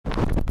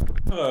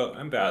Hello,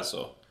 I'm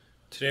Basil.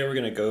 Today we're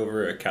going to go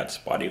over a cat's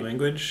body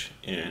language,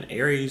 and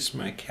Aries,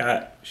 my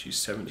cat, she's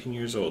 17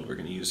 years old. We're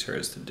going to use her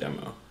as the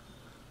demo.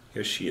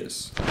 Here she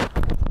is.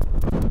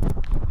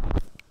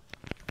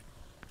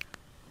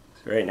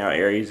 So right now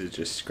Aries is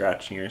just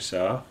scratching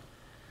herself.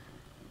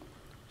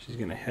 She's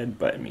going to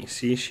headbutt me.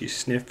 See, she's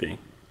sniffing.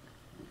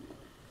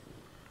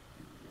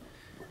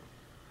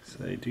 So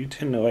they do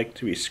tend to like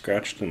to be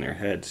scratched on their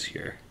heads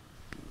here.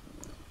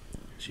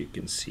 As you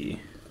can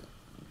see,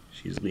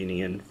 she's leaning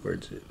in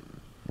towards it.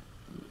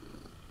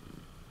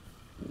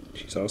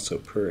 She's also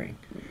purring.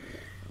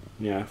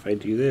 Now if I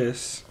do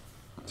this,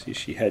 see,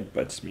 she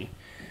headbutts me.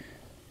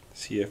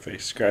 See, if I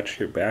scratch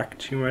her back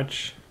too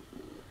much,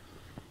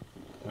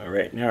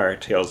 right now her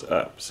tail's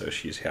up, so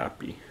she's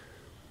happy.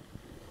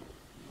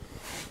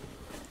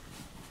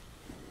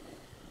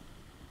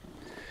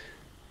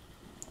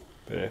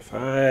 But if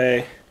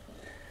I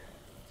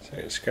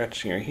start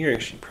scratching her here,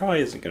 she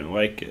probably isn't going to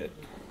like it.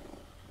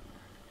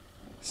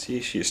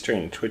 See, she's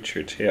starting to twitch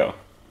her tail.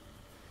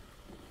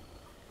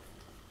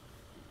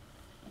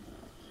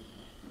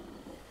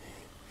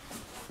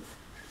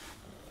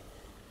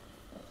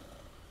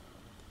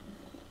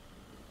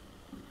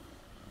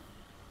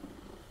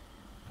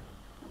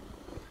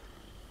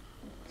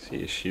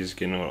 See, she's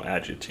getting a little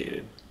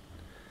agitated.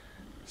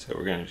 So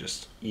we're going to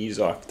just ease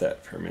off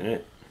that for a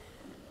minute.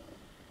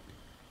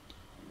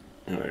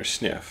 And let her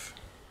sniff.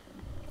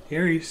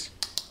 Aries.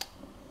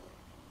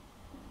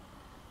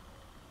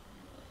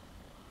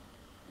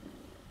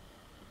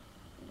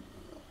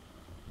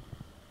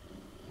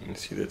 And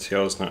see, the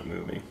tail's not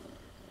moving.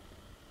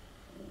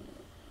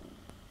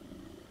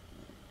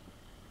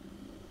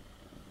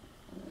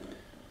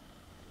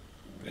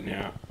 But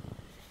now,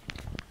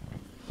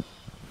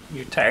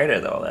 you're tired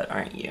of all that,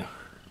 aren't you?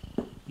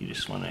 You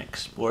just want to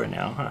explore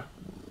now, huh?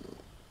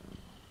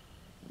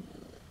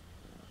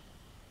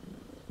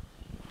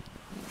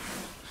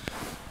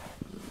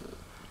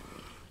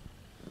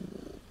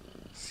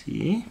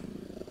 See?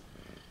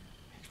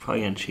 He's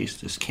probably going to chase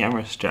this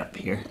camera strap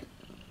here.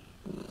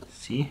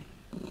 See?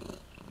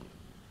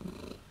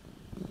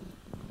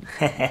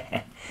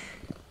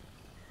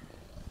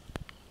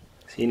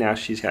 See, now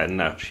she's had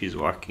enough. She's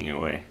walking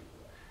away.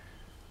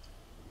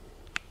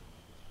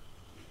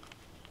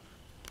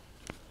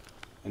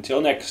 Until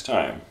next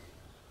time.